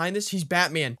door behind this. He's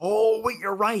Batman. Oh, wait,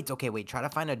 you're right. Okay, wait, try to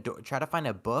find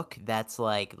a book that's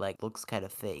like looks kind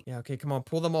of fake. Yeah, okay, come on,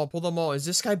 pull them all. Is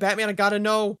this guy Batman? I gotta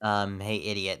know. Hey,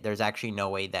 idiot. There's actually no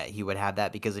way that he would have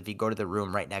that because if you go to the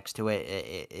room right next to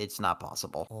it, it's not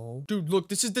possible. Oh, dude, look,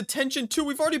 this is detention too.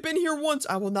 We've already been here once.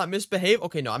 I will not misbehave.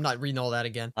 Okay, no, I'm not reading all that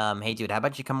again. Hey, dude, how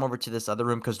about you come over to this other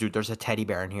room? Because, dude, there's a teddy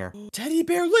bear in here. Teddy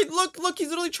bear? Look, he's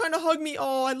literally trying to hug me.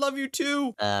 Oh, I love you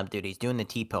too. Dude, he's doing the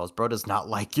T-pose. Bro does not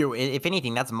like you. If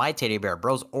anything, that's my teddy bear.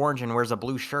 Bro's orange and wears a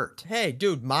blue shirt. Hey,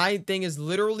 dude, my thing is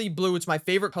literally blue. It's my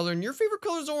favorite color, and your favorite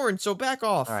color is orange, so back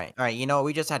off. All right, you know what?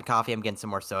 We just had coffee. I'm getting some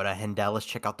more soda, and let's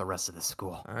check out the rest of the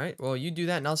school. All right, well, you do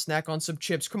that, and I'll snack on some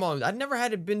chips. Come on, I've never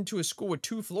been to a school with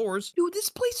 2 floors. Dude, this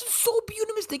place is so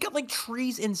beautiful. They got, like,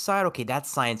 trees inside. Okay, that's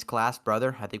science class,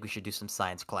 brother. I think we should do some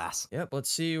science class. Yep, let's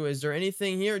see. Is there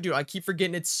anything here? Dude, I keep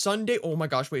forgetting it's Sunday. Oh my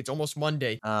gosh, wait, it's almost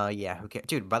Monday. Yeah, who cares?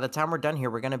 Dude, by the time we're done here,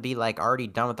 we're gonna be, like, already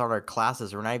done with all our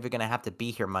classes. We're not even gonna have to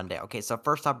be here Monday. Okay, so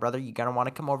first off, brother, you're gonna want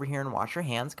to come over here and wash your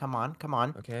hands. Come on.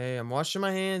 Okay, I'm washing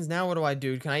my hands. Now what do I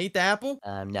do? Can I eat the apple?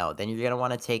 No. Then you're gonna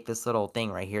want to take this little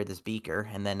thing right here, this beaker,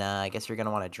 and then, I guess you're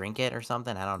gonna want to drink it or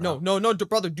something. I don't know. No,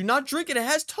 brother, do not drink it. It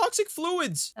has toxic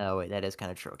fluids. Oh, wait, that is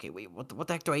kind of true. Okay, wait, what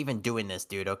the heck do I even do in this,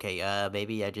 dude? Okay,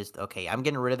 okay, I'm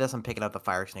getting rid of this. I'm picking up the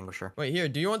fire extinguisher. Wait, here,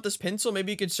 do you want this pencil?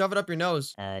 Maybe you could shove it up your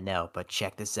nose. No, but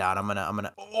check this out.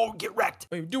 Oh, get wrecked.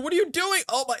 Wait, dude, what are you doing?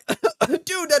 Oh my,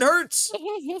 dude, that hurts.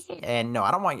 And no,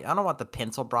 I don't want the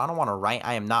pencil, bro. I don't want to write.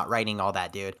 I am not writing all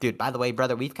that, dude. Dude, by the way,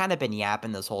 brother, we've kind of been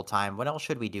yapping this whole time. What else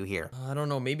should we do here? I don't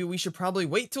know. Maybe we should probably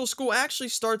wait till school actually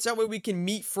starts. That way we can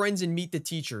meet friends and meet the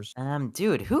teachers.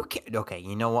 Dude, okay,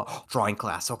 you know what? Drawing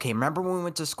class. Okay, remember when we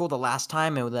went to school the last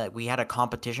time and that we had a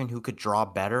competition who could draw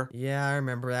better? Yeah, I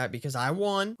remember that because I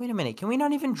won. Wait a minute, can we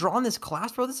not even draw in this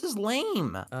class, bro? This is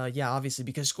lame. Yeah, obviously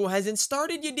because school hasn't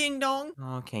started, you ding dong.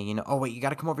 Okay, oh wait, you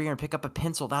gotta come over here and pick up a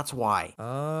pencil, that's why.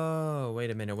 Oh,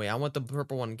 wait a minute. Wait, I want the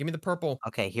purple one. Give me the purple.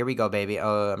 Okay, here we go, baby.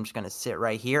 I'm just gonna sit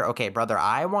right here. Okay, brother,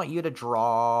 I want you to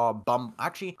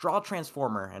actually, draw a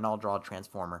transformer, and I'll draw a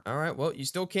transformer. All right, well, you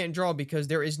still can't draw because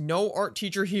there is no art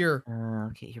teacher here.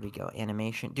 Okay, here we go.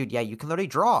 Animation. Dude, yeah, you can literally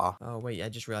draw. Oh, wait, I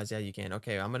just realized, yeah, you can.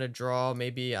 Okay, I'm gonna draw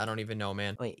maybe, I don't even know,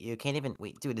 man. Wait, you can't even,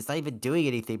 wait, dude, it's not even doing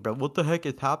anything, bro. What the heck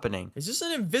is happening? Is this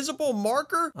an invisible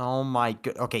marker? Oh my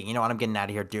god. Okay, you know what? I'm getting out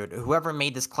of here, dude. Whoever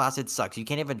made this class, it sucks. You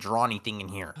can't even draw anything in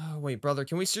here. Oh, wait, brother,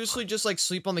 can we seriously just, like,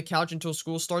 sleep on the couch until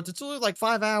school starts? It's only, like,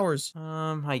 5 hours.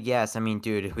 I guess. I mean,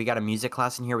 dude, we got a music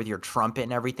class in here with your trumpet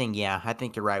and everything. Yeah, I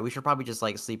think you're right. We should probably just,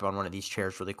 like, sleep on one of these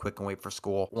chairs really quick and wait for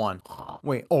school. One.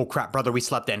 Wait, oh crap, brother, we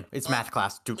slept in. It's math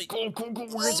class. Dude, wait. go.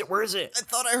 Where is it? Where is it? I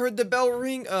thought I heard the bell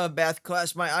ring. Math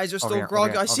class, my eyes are Over still here,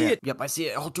 groggy. I over see here. it. Yep, I see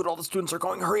it. Oh, dude, all the students are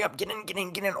going. Hurry up. Get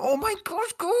in. Oh my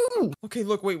gosh, go. Okay,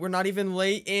 look, wait, we're not even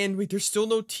late, and wait, there's still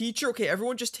no teacher. Okay,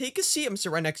 everyone just take a seat. I'm gonna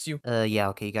sit right next to you. Yeah,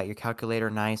 okay, you got your calculator.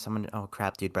 Nice. Oh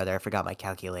crap, dude, brother, I forgot my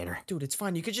calculator. Dude, it's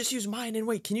fine. You could just use mine. And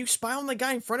wait, can you spy on the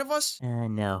guy in front of us?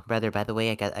 No, brother, by the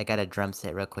way, I got a drum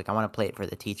set real quick. I want to play it for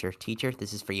the teacher. Teacher,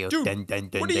 this is for you. Dude,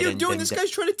 what are you doing? This dun.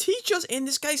 guy's trying to teach us, and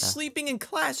this guy's sleeping in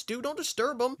class, dude. Don't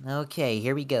disturb him. Okay,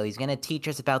 here we go. He's gonna teach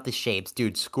us about the shapes.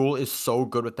 Dude, school is so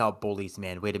good without bullies,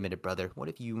 man. Wait a minute, brother. What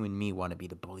if you and me want to be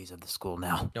the bullies of the school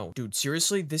now? No, dude,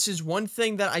 seriously, this is one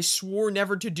thing that I swore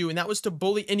never to do, and that was to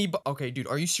bully anybody. Okay, dude,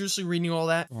 are you seriously reading all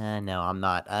that? No, I'm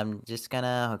not. I'm just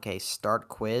gonna, okay, start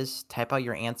quiz. Type out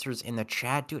your answers in the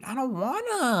chat. Dude, I don't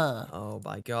wanna. Oh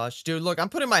my gosh, dude, look, I'm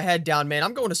putting my head down, man.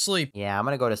 I'm going to sleep. Yeah, I'm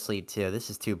gonna go to sleep too. This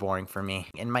is too boring for me.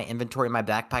 In my inventory, my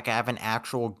backpack, I have an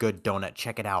actual good donut.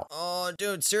 Check it out. Oh,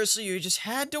 dude, seriously, you just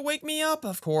had to wake me up,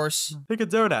 of course. Take a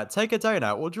donut. Take a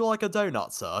donut. Would you like a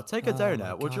donut, sir? Take a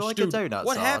donut. Would you like a donut,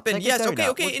 what sir? happened? Take a Yes, donut.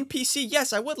 okay, NPC,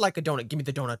 yes, I would like a donut. Give me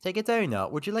the donut. Take a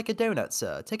donut. Would you like a donut,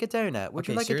 sir? Take a donut. Would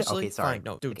you like seriously? a donut? Okay, sorry. Fine.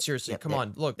 No, dude, Okay, seriously, yep, come yep.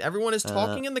 on. Look, everyone is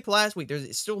talking in the class. Wait,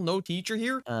 there's still no teacher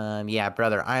here? Yeah,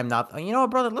 brother, I am not. You know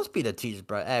what, brother? Let's be the teachers,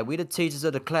 bro. Hey, we the teachers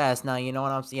of the class now. You know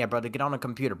what I'm saying? Yeah, brother, get on the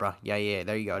computer, bro. Yeah.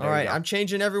 There you go. All right, I'm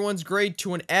changing everyone's grade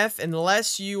to an F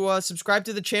unless you subscribe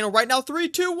to the channel right now. 3,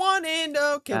 2, 1, and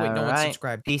okay, wait, no one's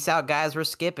subscribed. Peace out, guys. We're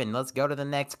skipping. Let's go to the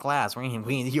next class.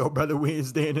 Yo, brother, we ain't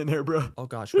staying in there, bro. Oh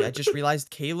gosh, wait, I just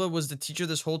realized Kayla was the teacher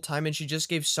this whole time, and she just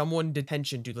gave someone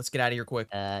detention. Dude, let's get out of here quick.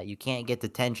 You can't get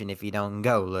detention if you don't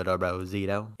go, little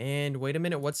Rosito. And wait a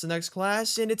minute, what's the next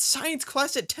class? And it's science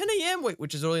class at 10 a.m. Wait,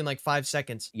 which is only in like 5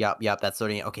 seconds. Yep, that's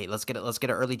already okay. Let's get an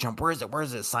early jump. Where is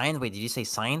it? Science? Wait, did you say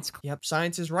science? Yep,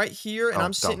 science is right here, and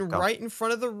I'm sitting right in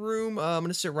front of the room. I'm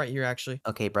gonna sit right here, actually.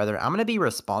 Okay, brother, I'm gonna be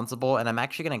responsible, and I'm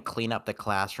actually gonna clean up the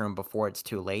classroom before it's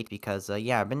too late because,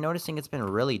 yeah, I've been noticing it's been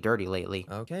really dirty lately.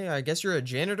 Okay, I guess you're a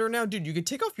janitor now, dude. You could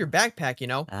take off your backpack, you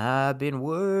know. I've been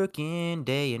working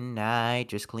day and night,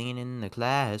 just cleaning the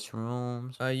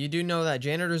classrooms. You do know that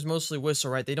janitors mostly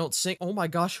whistle, right? They don't sing. Oh my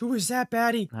gosh, who is that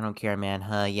baddie? I don't care, man.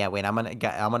 Yeah, wait, I'm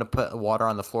gonna put water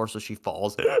on the floor so she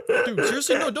falls. Dude,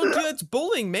 seriously, no, don't do that. It's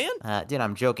bullying, man. Dude,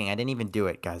 I'm joking. I didn't even do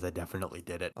it, guys. I definitely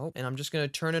did it. Oh, and I'm just gonna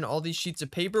turn in all these sheets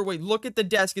of paper. Wait, look at the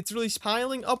desk. It's really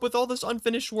piling up with all this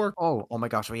unfinished work. Oh my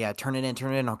gosh. Oh yeah, turn it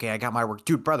in. Okay, I got my work.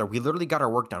 Dude, brother, we literally got our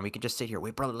work done. We can just sit here.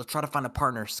 Wait, brother, let's try to find a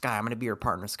partner. Sky, I'm gonna be your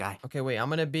partner, Sky. Okay, wait, I'm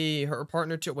gonna be her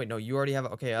partner too. Wait, no, you already have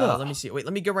it. Okay, let me see. Wait,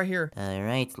 let me go right here. All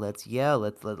right, let's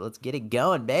go. Let's get it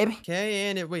going, baby. Okay,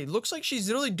 and wait, looks like she's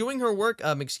literally doing her work.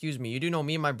 Excuse me, you do know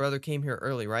me and my brother came here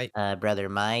early, right? Brother,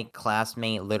 my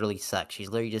classmate literally sucks. She's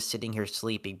literally just sitting here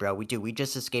sleeping, bro. We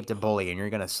just escaped a bully, and you're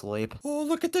gonna sleep. Oh,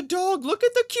 look at the dog. Look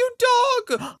at the cute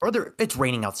dog. Brother, it's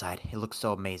raining outside. It looks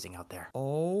so amazing out there.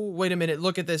 Oh, wait a minute.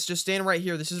 Look at this. Just stand right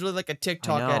here. This is really like a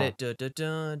TikTok edit.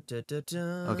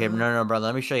 Okay, no, brother.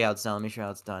 Let me show you how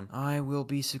it's done. I will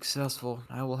be successful.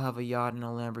 I will have a yacht and a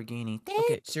Lamborghini.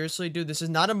 Okay, seriously, dude, this is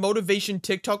not a motivation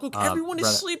TikTok. Look, everyone is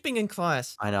sleeping in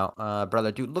class. I know.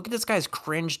 Brother, dude, look at this guy's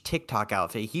cringe TikTok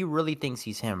outfit. He really thinks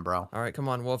he's him, bro. All right, come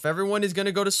on. Well, if everyone is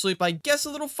gonna go to sleep, I guess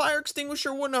a little fire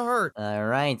extinguisher wouldn't have hurt. All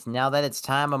right, now that it's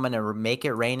time, I'm gonna make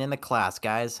it rain in the class,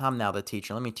 guys. I'm now the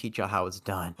teacher. Let me teach you how it's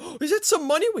done. Is that some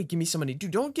money? Wait, give me some money.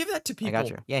 Dude, don't give that to people. I got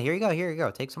you. Yeah, here you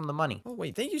go. Take some of the money. Oh,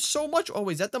 wait, thank Thank you so much. Oh,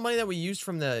 is that the money that we used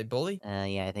from the bully?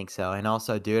 Yeah, I think so. And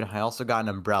also, dude, I also got an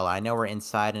umbrella. I know we're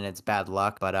inside and it's bad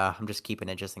luck, but I'm just keeping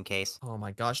it just in case. Oh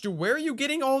my gosh, dude, where are you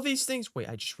getting all these things? Wait,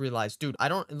 I just realized, dude,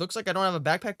 it looks like I don't have a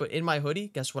backpack, but in my hoodie,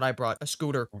 guess what I brought? A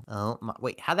scooter. Oh,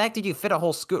 wait, how the heck did you fit a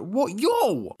whole scooter? Whoa,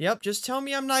 yo! Yep, just tell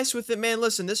me I'm nice with it, man.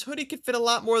 Listen, this hoodie could fit a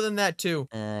lot more than that, too.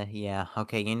 Yeah,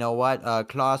 okay, you know what?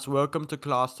 Class, welcome to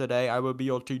class today. I will be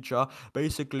your teacher.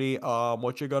 Basically,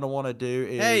 what you're gonna want to do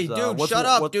Hey, is, dude, what's, shut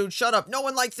up, what, dude, shut up. No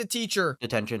one likes the teacher.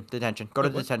 Detention, detention. Go to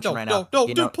Wait, what? detention No, right no, now. no,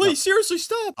 Okay, dude, please, seriously,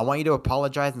 stop. I want you to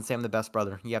apologize and say I'm the best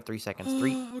brother. You have 3 seconds.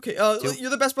 3, Okay, 2, you're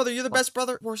the best brother. You're the 1. best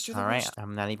brother. Worst, you're the All right, worst.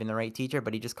 I'm not even the right teacher,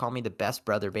 but he just called me the best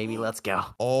brother, baby. Let's go.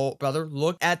 Oh, brother,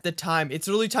 look at the time. It's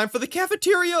literally time for the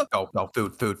cafeteria. Go, go,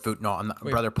 food. No, I'm not.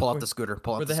 Wait, Brother, pull out wait, the scooter.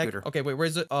 Pull Where out the the heck? scooter. Okay, wait,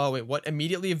 where's it? Oh, wait, what?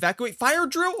 Immediately evacuate. Fire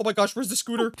drill? Oh my gosh, where's the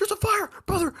scooter? There's a fire,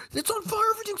 brother. It's on fire.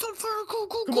 Everything's on fire. Go,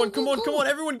 go, Come go, on, go, come on, go. come on.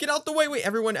 Everyone, get out the way. Wait,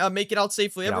 everyone, make it out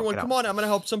safely. Get out, Everyone, get come out. on. I'm gonna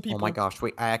help some Oh people. my gosh,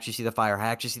 wait, I actually see the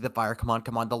fire. Come on,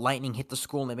 come on. The lightning hit the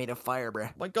school and it made a fire, bruh.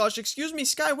 Oh my gosh, excuse me,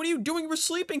 Sky. What are you doing? We're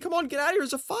sleeping. Come on, get out of here.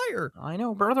 There's a fire. I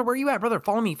know, brother. Where you at, brother?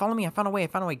 Follow me. I found a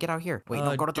way. Get out here. Wait,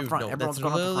 no, go to the Dude, front. no, Everyone's that's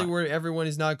going to the literally front. where everyone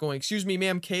is not going. Excuse me,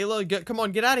 ma'am, Kayla. Come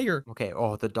on, get out of here. Okay,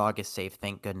 oh, the dog is safe.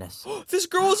 Thank goodness. This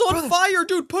girl is on Brother, fire,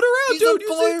 dude. Put her out, he's on dude. Use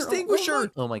the fire.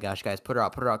 extinguisher. Oh my gosh, guys, put her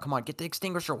out. Come on, get the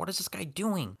extinguisher. What is this guy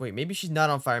doing? Wait, maybe she's not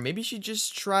on fire. Maybe she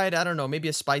just tried, I don't know, maybe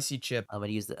a spicy chip. I'm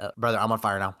gonna use the brother. I'm on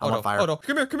fire now. Oh I'm no, on fire. oh no,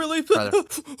 come here, leave. Brother.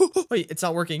 Wait, it's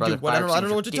not working, Brother, dude. What? I don't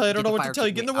know what to tell you. I don't know what to tell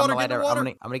you. Get in the water, get in the water.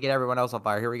 I'm gonna get everyone else on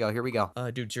fire. Here we go.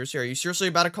 Dude, seriously, are you seriously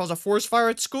about to cause a forest fire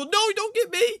at school? No, don't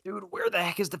get me. Dude, where the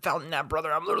heck is the fountain at,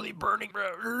 brother? I'm literally burning,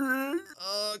 bro.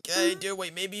 Okay, dude,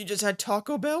 wait, maybe you just had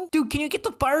Taco Bell? Dude, can you get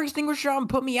the fire extinguisher out and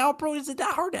put me out, bro? Is it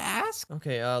that hard to ask?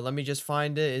 Okay, let me just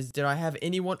find it. Did I have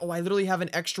anyone? Oh, I literally have an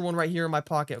extra one right here in my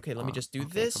pocket. Okay, let me just do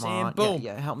this come and on. boom.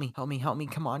 Yeah, help me.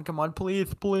 Come on, please.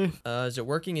 Is it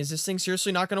working? Is this thing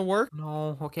seriously not gonna work?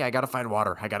 No, okay, I gotta find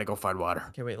water. I gotta go find water.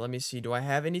 Okay, wait, let me see. Do I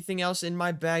have anything else in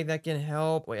my bag that can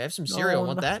help? Wait, I have some cereal.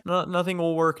 Want that? Nothing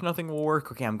will work.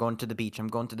 Okay, I'm going to the beach. You're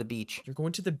going to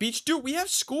the beach? Dude, we have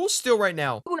school still right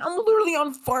now. Dude, I'm literally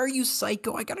on fire, you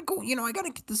psycho. I gotta go, I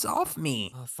gotta get this off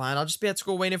me. Fine, I'll just be at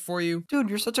school waiting for you. Dude,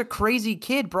 you're such a crazy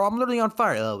kid, bro. I'm literally on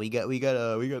fire. Oh, we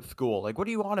got school. Like, what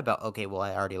do you want about? Okay, well,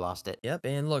 I already lost it. Yep,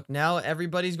 and look, now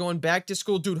everybody's going back to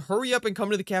school. Dude, hurry up and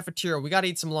come to the cafeteria. We gotta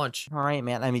eat some lunch. All right,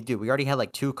 man. I mean, dude, we already had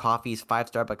like 2 coffees,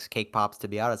 5 Starbucks cake pops. To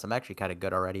be honest, I'm actually kind of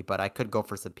good already, but I could go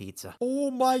for some pizza.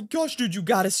 Oh my gosh, dude, you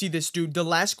gotta see this, dude. The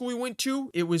last school we went to,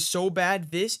 it was so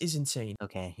bad. This is insane.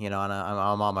 Okay, and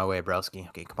I'm on my way, broski.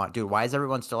 Okay, come on, dude. Why is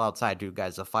everyone still outside, dude?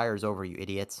 Guys, the fire's over, you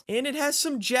idiots. And it has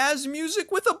some jazz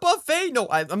music with a buffet. No,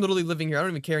 I'm literally living here. I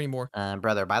don't even care anymore.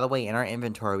 Brother, by the way, in our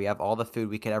inventory, we have all the food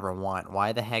we could ever want.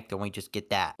 Why the heck don't we just get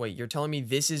that? Wait, you're telling me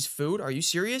this is food? Are you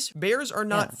serious? Bears are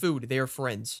not food. They are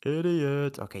friends.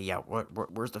 Idiot. Okay, yeah.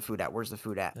 Where's the food at?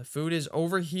 The food is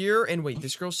over here. And wait,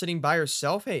 this girl's sitting by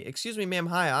herself. Hey, excuse me, ma'am.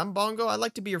 Hi, I'm Bongo. I'd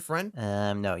like to be your friend.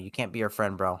 No, you can't be your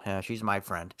friend, bro. She's my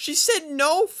friend. She said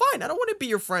no. Fine. I don't want to be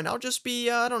your friend. I'll just be,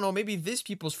 I don't know, maybe this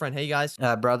people's friend. Hey, guys.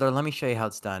 Brother, let me show you how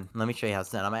it's done. I'm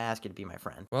gonna ask you to be my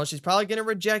friend. Well, she's probably gonna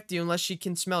reject you unless she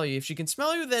can smell you. If she can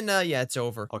smell you, then, yeah, it's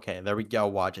over. Okay, there we go.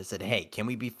 Watch. I said, hey, can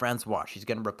we be friends? Watch. She's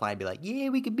gonna reply and be like, yeah,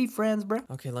 we could be friends, bro.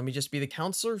 Okay, let me just be the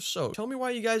counselor. So, tell me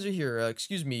why you guys are here.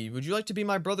 Excuse me, would you like to be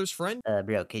my brother's friend?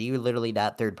 Bro, can you literally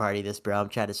not third party this, bro? I'm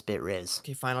trying to spit Riz.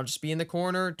 Okay, fine. I'll just be in the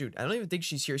corner. Dude, I don't even think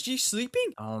she's here. Is she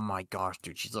sleeping? Oh my gosh,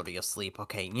 dude. She's literally asleep.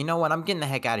 Okay, you know what? I'm getting the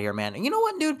heck out of here, man. You know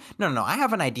what, dude? No. I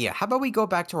have an idea. How about we go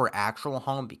back to our actual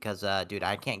home? Because, dude,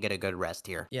 I can't get a good rest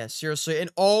here. Yeah, seriously. And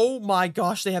oh my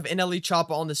gosh, they have NLE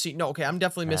Choppa on the seat. No, okay, I'm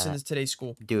definitely missing this today's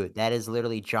school. Dude, that is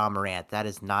literally John Morant. That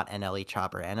is not NLE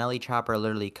Chopper. NLE Chopper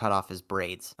literally cut off his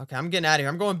braids. Okay, I'm getting out of here.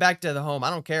 I'm going back to the home. I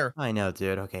don't care. I know,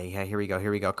 dude. Okay, yeah, here we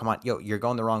go. Come on. Yo, you're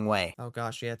going the wrong way. Oh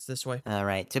gosh, yeah, it's this way. All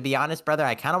right. To be honest, brother,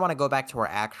 I kind of want to go back to our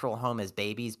actual home as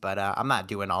babies, but I'm not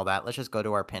doing all that. Let's just go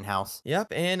to our penthouse.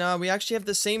 Yep, and we actually have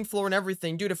the same floor and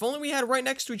everything. Dude, if only we had right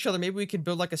next to each other, maybe we could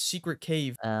build like a secret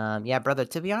cave. Yeah, brother,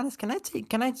 to be honest, can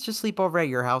I just sleep over at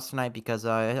your house tonight? Because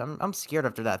I'm scared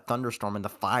after that thunderstorm and the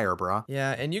fire, bro.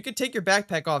 Yeah, and you could take your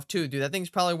backpack off too, dude. That thing's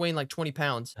probably weighing like 20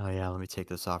 pounds. Oh yeah, let me take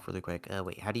this off really quick.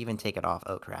 Wait, how do you even take it off?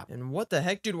 Oh crap. And what the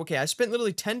heck, dude? Okay, I spent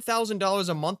literally $10,000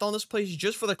 a month on this place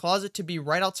just for the closet to be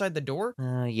right outside the door.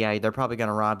 Yeah, they're probably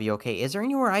gonna rob you. Okay, is there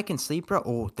anywhere I can sleep, bro?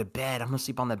 Oh, the bed. I'm gonna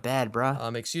sleep on the bed, bro.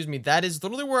 Excuse me. That is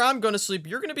literally where I'm gonna sleep.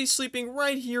 You're gonna be sleeping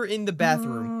right here in the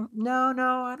bathroom. No,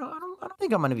 I I don't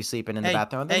think I'm gonna be sleeping in the Hey,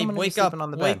 bathroom. I think hey, I'm gonna be wake up. sleeping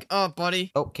on the bed. Wake up,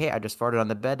 buddy. Okay, I just farted on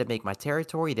the bed to make my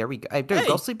territory. There we go. Hey, dude,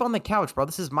 go Hey. sleep on the couch, bro.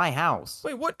 This is my house.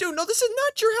 Wait, what? Dude, no, this is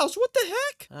not your house. What the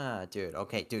heck? Dude.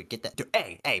 Okay, dude, get that. Dude,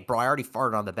 hey, bro. I already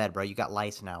farted on the bed, bro. You got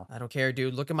lice now. I don't care,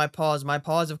 dude. Look at my paws. My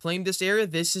paws have claimed this area.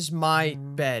 This is my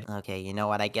bed. Okay, you know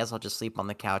what? I guess I'll just sleep on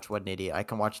the couch. What an idiot. I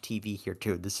can watch TV here,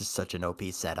 too. This is such an OP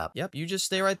setup. Yep, you just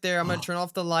stay right there. I'm gonna turn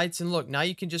off the lights, and look, now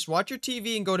you can just watch your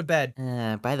TV and go to bed.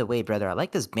 By the way, brother, I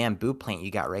like this bamboo plant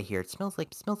you got right here. It smells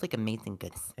like amazing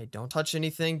goodness. Hey, don't touch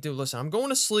anything. Dude, listen, I'm going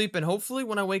to sleep, and hopefully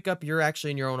when I wake up, you're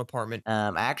actually in your own apartment.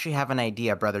 I actually have an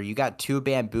idea, brother. You got 2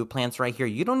 bamboo plants right here.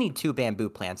 You don't need 2 bamboo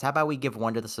plants. How about we give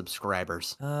one to the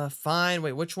subscribers? Fine.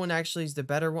 Wait, which one actually is the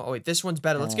better one? Oh, wait, this one's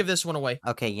better. Let's give this one away.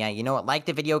 Okay, yeah, you know what? Like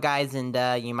the video, guys, and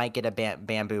you might get a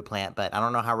bamboo plant, but I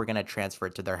don't know how we're gonna transfer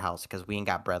it to their house because we ain't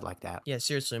got bread like that. Yeah,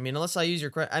 seriously. I mean, unless I use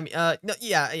your credit. I mean, no,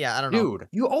 yeah, I don't know. Dude,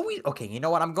 you always okay. You know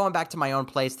what? I'm going back to my own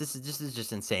place. This is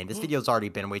just insane. This video's already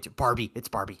been way too. Barbie, it's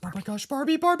Barbie. Oh my gosh,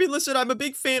 Barbie, listen, I'm a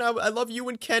big fan. I love you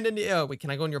and Ken and wait, can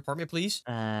I go in your apartment, please?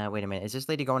 Wait a minute. Is this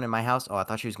lady going in my house? Oh, I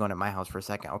thought she was going in my house for a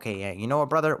second. Okay, yeah. You know what,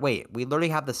 brother? Wait, we literally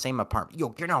have the same apartment. Yo,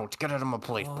 get out of my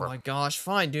place, Oh bro. my gosh,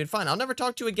 fine, dude, fine. I'll never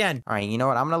talk to you again. All right, you know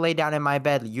what? I'm gonna lay down in my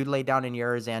bed. You lay down in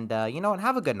yours, and you know what?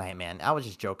 Have a good night, man. I was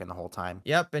just joking the whole time.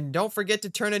 Yep, and don't forget to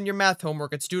turn in your math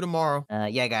homework. It's due tomorrow.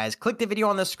 Yeah, guys, click the video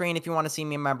on the screen if you want to see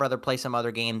me and my brother play some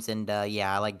other games. And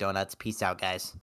yeah, I like donuts. Peace out, guys.